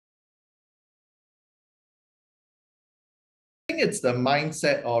think it's the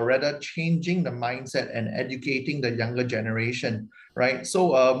mindset, or rather changing the mindset and educating the younger generation, right?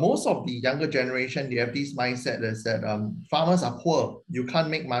 So most of the younger generation, they have this mindset is that farmers are poor. You can't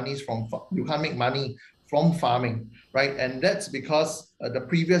make money from farming, right? And that's because the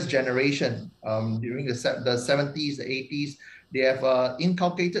previous generation, during the 70s, the 80s, they have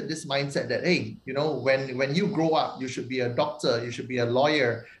inculcated this mindset that, hey, when you grow up, you should be a doctor, you should be a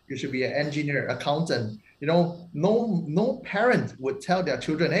lawyer, you should be an engineer, accountant. No parent would tell their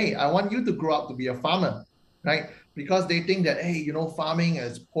children, hey, I want you to grow up to be a farmer, right? Because they think that, hey, farming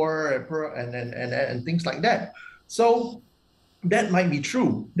is poor and things like that. So that might be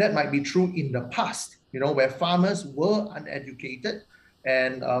true. That might be true in the past, where farmers were uneducated,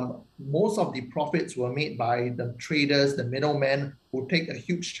 and most of the profits were made by the traders, the middlemen, who take a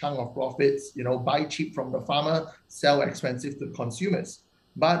huge chunk of profits, buy cheap from the farmer, sell expensive to consumers.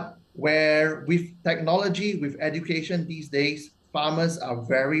 But where with technology, with education these days, farmers are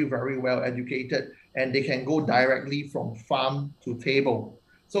very, very well educated, and they can go directly from farm to table.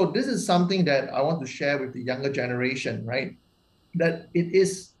 So this is something that I want to share with the younger generation, right? That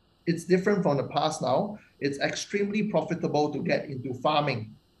it's different from the past now. It's extremely profitable to get into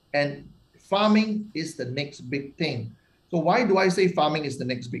farming, and farming is the next big thing. So why do I say farming is the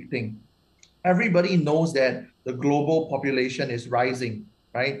next big thing? Everybody knows that the global population is rising,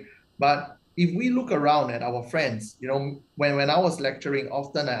 right? But if we look around at our friends, when I was lecturing,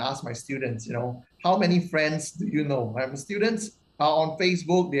 often I ask my students, how many friends do you know? My students are on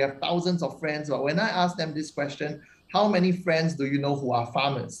Facebook, they have thousands of friends. But when I ask them this question, how many friends do you know who are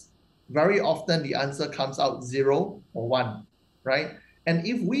farmers? Very often the answer comes out 0 or 1, right? And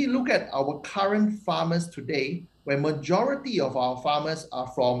if we look at our current farmers today, where majority of our farmers are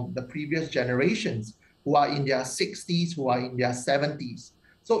from the previous generations, who are in their 60s, who are in their 70s.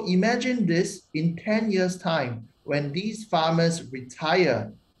 So imagine this in 10 years' time, when these farmers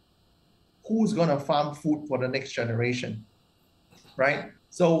retire, who's going to farm food for the next generation, right?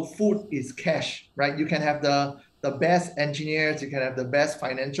 So food is cash, right? You can have the best engineers, you can have the best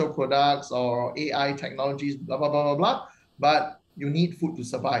financial products or AI technologies, blah, blah, blah, blah, blah, but you need food to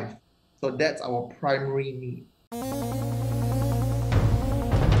survive. So that's our primary need.